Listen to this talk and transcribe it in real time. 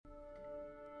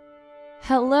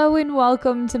Hello and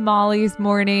welcome to Molly's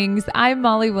Mornings. I'm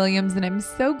Molly Williams and I'm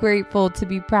so grateful to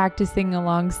be practicing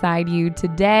alongside you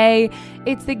today.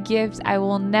 It's a gift I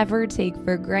will never take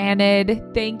for granted.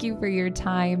 Thank you for your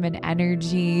time and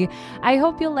energy. I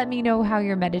hope you'll let me know how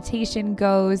your meditation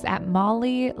goes at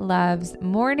Molly Loves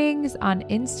Mornings on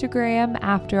Instagram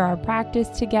after our practice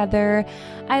together.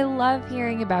 I love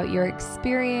hearing about your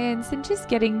experience and just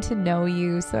getting to know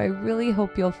you, so I really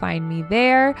hope you'll find me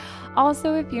there.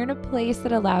 Also, if you're in a place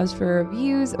that allows for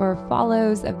reviews or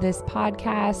follows of this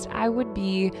podcast, I would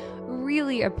be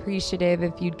really appreciative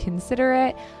if you'd consider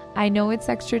it. I know it's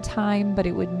extra time, but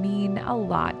it would mean a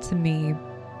lot to me.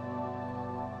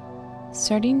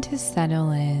 Starting to settle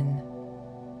in,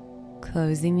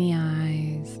 closing the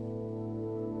eyes,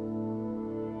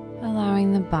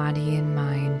 allowing the body and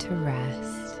mind to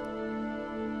rest,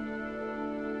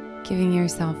 giving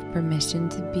yourself permission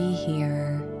to be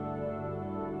here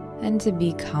and to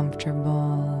be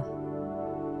comfortable.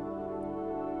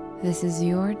 This is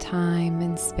your time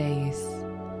and space.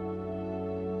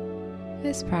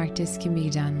 This practice can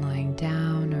be done lying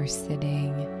down or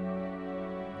sitting.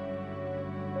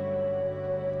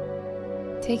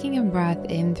 Taking a breath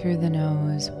in through the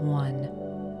nose, 1.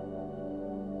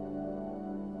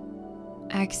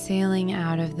 Exhaling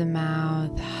out of the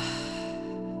mouth,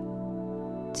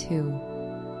 2.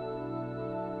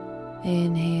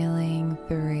 Inhaling,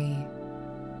 3.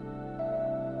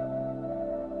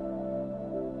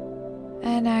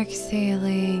 And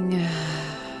exhaling,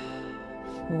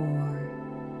 4.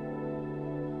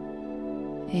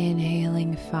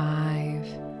 Inhaling, 5.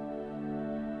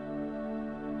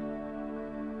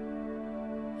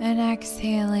 And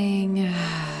exhaling,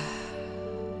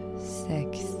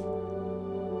 6.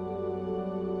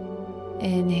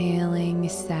 Inhaling,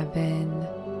 7.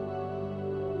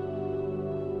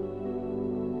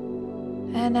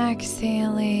 And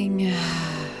exhaling,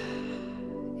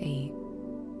 8.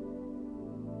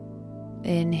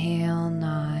 Inhale,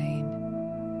 9.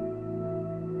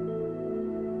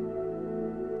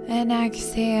 And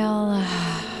exhale,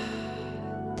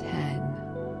 10.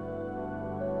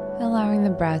 Allowing the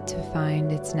breath to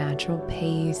find its natural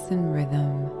pace and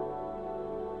rhythm.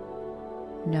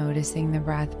 Noticing the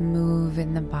breath move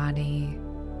in the body,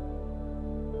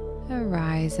 a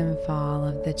rise and fall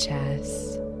of the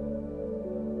chest,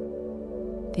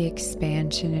 the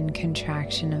expansion and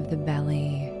contraction of the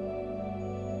belly.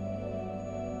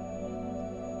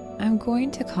 I'm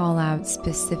going to call out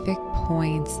specific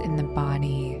points in the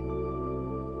body.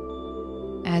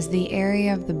 As the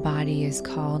area of the body is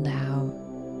called out,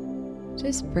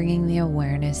 just bringing the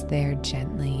awareness there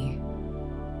gently,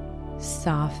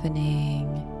 softening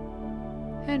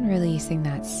and releasing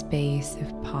that space if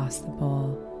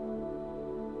possible,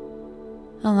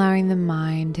 allowing the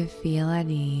mind to feel at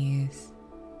ease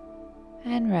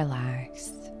and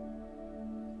relaxed.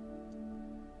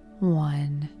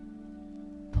 1.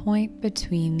 Point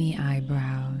between the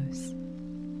eyebrows.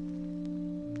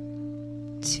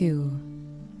 2.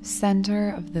 Center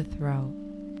of the throat.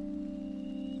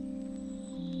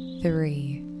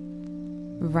 3.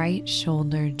 Right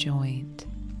shoulder joint.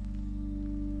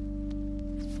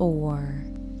 4.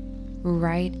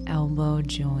 Right elbow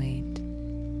joint.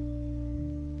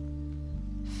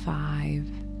 5.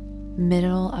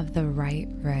 Middle of the right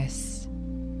wrist.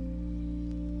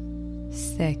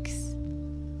 6.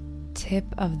 Tip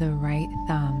of the right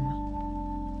thumb.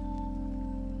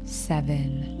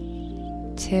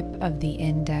 7. Tip of the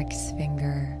index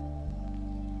finger.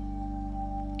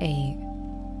 8.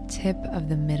 Tip of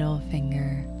the middle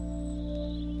finger.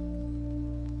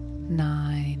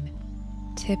 9.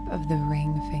 Tip of the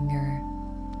ring finger.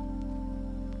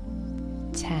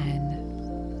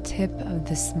 10. Tip of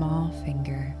the small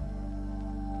finger.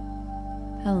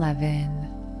 11.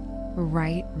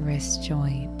 Right wrist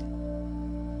joint.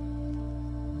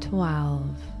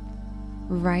 12.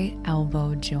 Right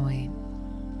elbow joint.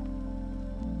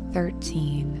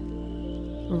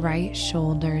 13. Right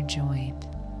shoulder joint.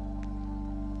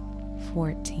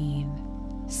 14.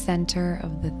 Center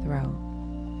of the throat.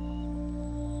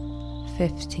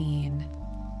 15.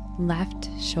 Left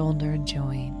shoulder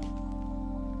joint.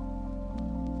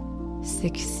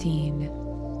 16.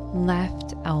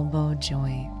 Left elbow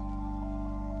joint.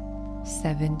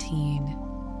 17.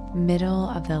 Middle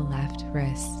of the left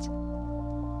wrist.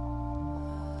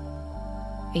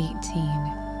 18.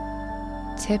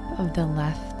 Tip of the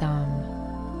left thumb.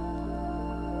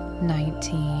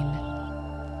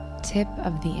 19. Tip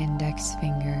of the index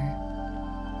finger.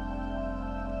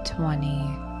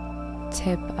 20.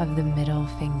 Tip of the middle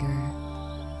finger.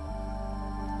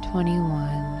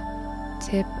 21.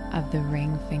 Tip of the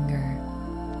ring finger.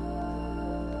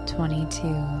 22,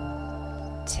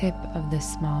 tip of the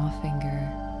small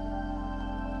finger.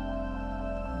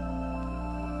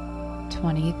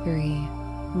 23,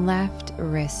 left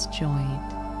wrist joint.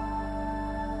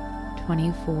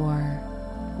 24,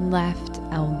 left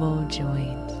elbow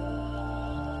joint.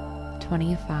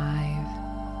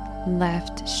 25,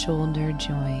 left shoulder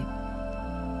joint.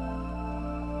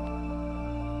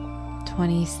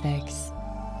 26,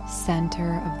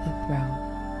 center of the throat.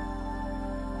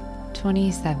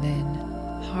 27,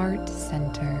 heart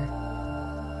center.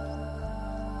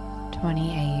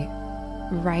 28,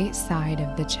 right side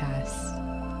of the chest.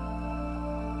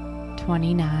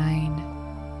 29,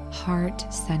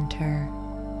 heart center.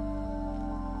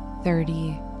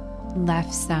 30,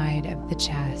 left side of the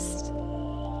chest.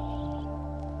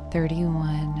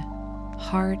 31,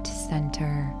 heart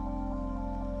center.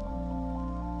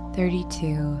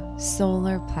 32,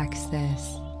 solar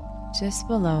plexus, just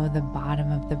below the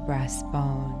bottom of the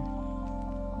breastbone.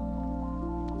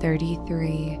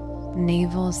 33,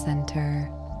 navel center,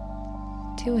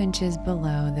 2 inches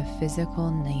below the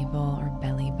physical navel or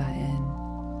belly button.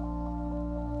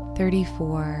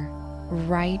 34,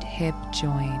 right hip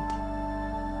joint.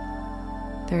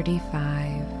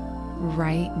 35,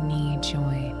 right knee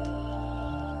joint.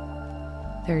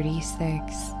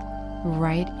 36,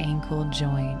 right ankle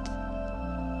joint.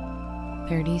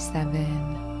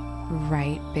 37,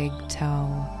 right big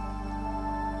toe.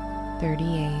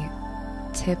 38,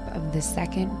 tip of the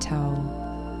second toe.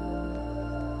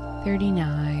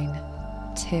 39,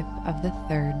 tip of the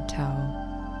third toe.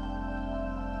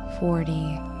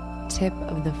 40, tip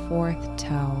of the fourth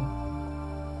toe.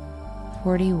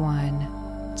 41,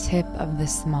 tip of the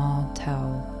small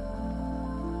toe.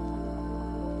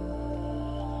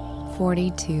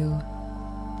 42,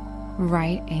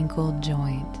 right ankle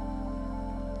joint.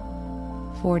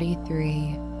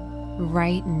 43,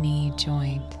 right knee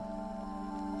joint.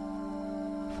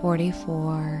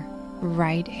 44,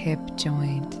 right hip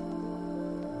joint.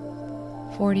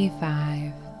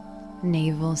 45,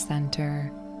 navel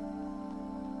center.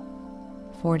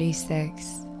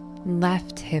 46,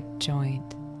 left hip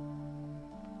joint.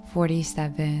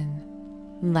 47,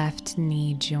 left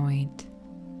knee joint.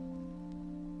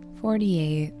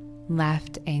 48,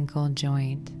 left ankle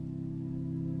joint.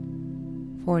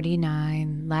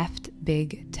 49, left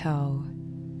big toe.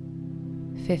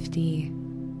 50,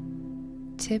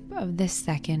 tip of the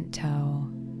second toe.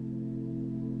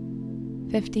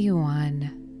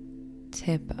 51,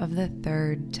 tip of the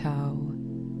third toe.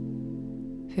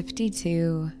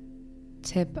 52,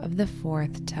 tip of the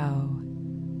fourth toe.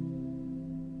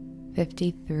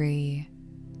 53,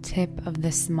 tip of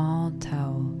the small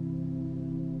toe.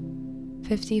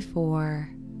 54,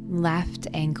 left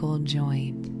ankle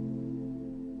joint.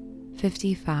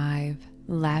 55,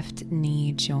 left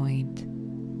knee joint.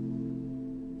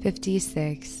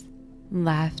 56,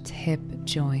 left hip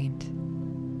joint.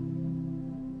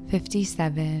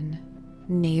 57,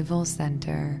 navel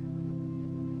center.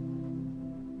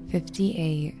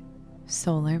 58,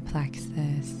 solar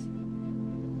plexus.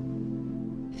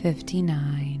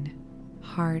 59,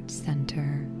 heart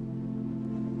center.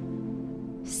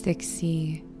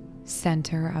 60,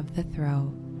 center of the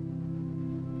throat.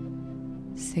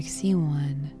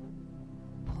 61,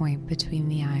 point between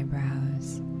the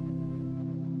eyebrows.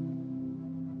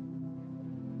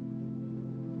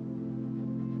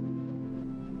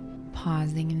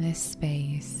 Pausing in this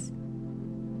space,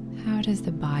 how does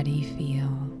the body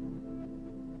feel?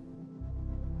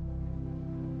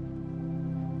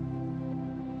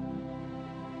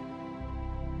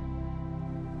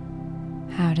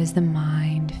 How does the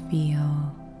mind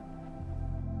feel?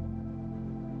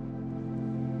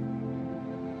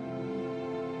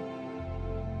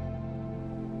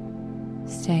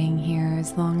 Staying here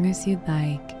as long as you'd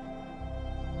like,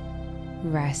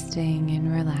 resting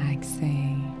and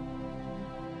relaxing.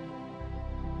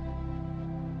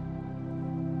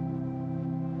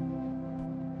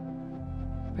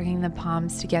 Bringing the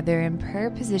palms together in prayer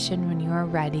position when you are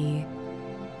ready.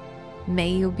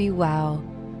 May you be well.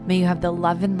 May you have the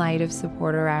love and light of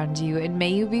support around you, and may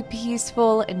you be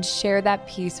peaceful and share that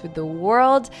peace with the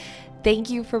world.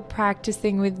 Thank you for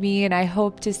practicing with me, and I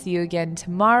hope to see you again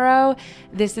tomorrow.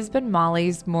 This has been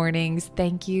Molly's Mornings.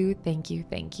 Thank you, thank you,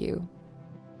 thank you.